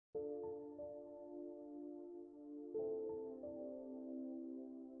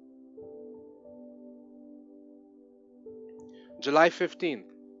July 15th,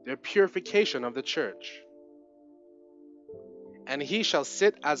 the purification of the church. And he shall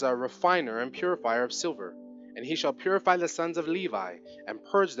sit as a refiner and purifier of silver. And he shall purify the sons of Levi, and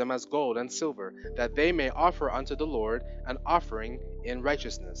purge them as gold and silver, that they may offer unto the Lord an offering in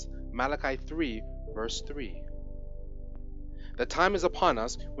righteousness. Malachi 3, verse 3. The time is upon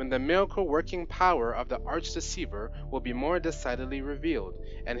us when the miracle working power of the arch deceiver will be more decidedly revealed,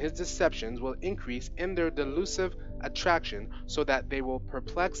 and his deceptions will increase in their delusive attraction, so that they will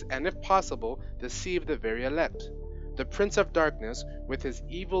perplex and, if possible, deceive the very elect. The prince of darkness, with his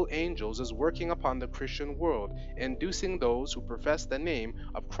evil angels, is working upon the Christian world, inducing those who profess the name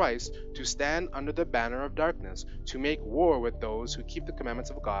of Christ to stand under the banner of darkness, to make war with those who keep the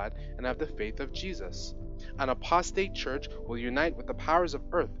commandments of God and have the faith of Jesus. An apostate church will unite with the powers of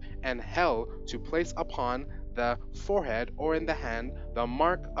earth and hell to place upon the forehead or in the hand the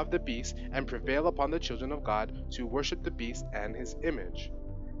mark of the beast, and prevail upon the children of God to worship the beast and his image.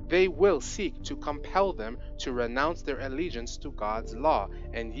 They will seek to compel them to renounce their allegiance to God's law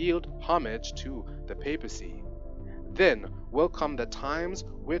and yield homage to the papacy. Then will come the times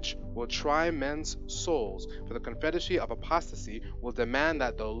which will try men's souls, for the confederacy of apostasy will demand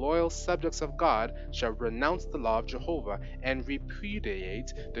that the loyal subjects of God shall renounce the law of Jehovah and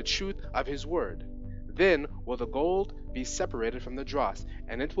repudiate the truth of his word. Then will the gold be separated from the dross,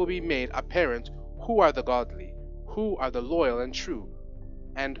 and it will be made apparent who are the godly, who are the loyal and true,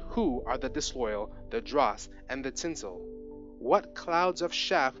 and who are the disloyal, the dross, and the tinsel. What clouds of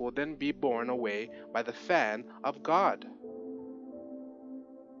chaff will then be borne away by the fan of God?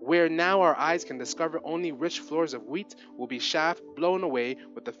 Where now our eyes can discover only rich floors of wheat, will be chaff blown away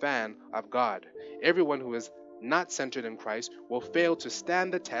with the fan of God. Everyone who is not centered in Christ will fail to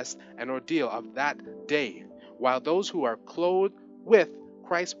stand the test and ordeal of that day, while those who are clothed with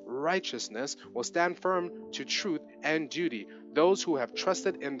Christ's righteousness will stand firm to truth and duty. Those who have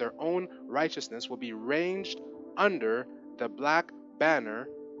trusted in their own righteousness will be ranged under the black banner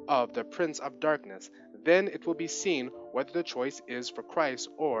of the Prince of Darkness. Then it will be seen whether the choice is for Christ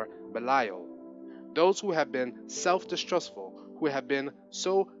or Belial. Those who have been self-distrustful, who have been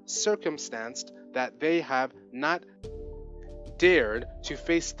so circumstanced that they have not dared to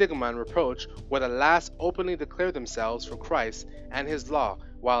face stigma and reproach, would at last openly declare themselves for Christ and his law,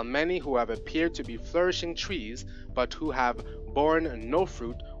 while many who have appeared to be flourishing trees, but who have borne no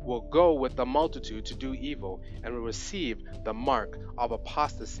fruit, will go with the multitude to do evil, and will receive the mark of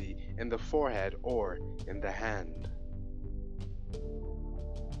apostasy in the forehead or in the hand.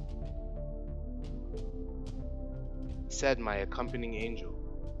 Said my accompanying angel,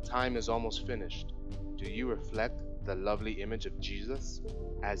 "Time is almost finished. Do you reflect the lovely image of Jesus,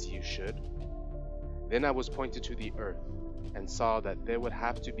 as you should?" Then I was pointed to the earth, and saw that there would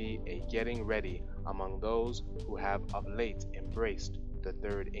have to be a getting ready among those who have of late embraced the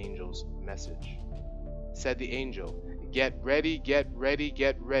third angel's message. Said the angel, "Get ready, get ready,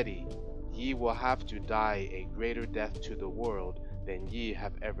 get ready. Ye will have to die a greater death to the world than ye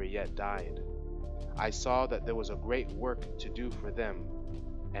have ever yet died." I saw that there was a great work to do for them,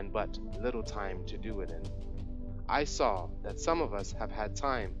 and but little time to do it in. I saw that some of us have had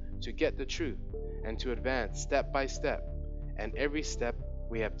time to get the truth and to advance step by step, and every step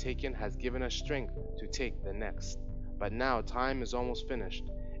we have taken has given us strength to take the next. But now time is almost finished,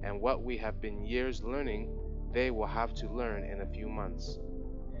 and what we have been years learning, they will have to learn in a few months.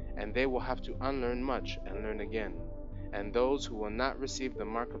 And they will have to unlearn much and learn again. And those who will not receive the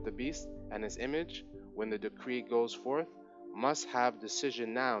mark of the beast and his image, when the decree goes forth, must have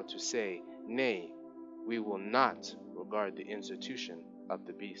decision now to say, "Nay, we will not regard the institution of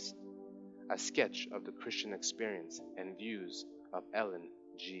the beast." A sketch of the Christian experience and views of Ellen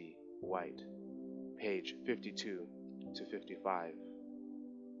G. White, page 52 to 55.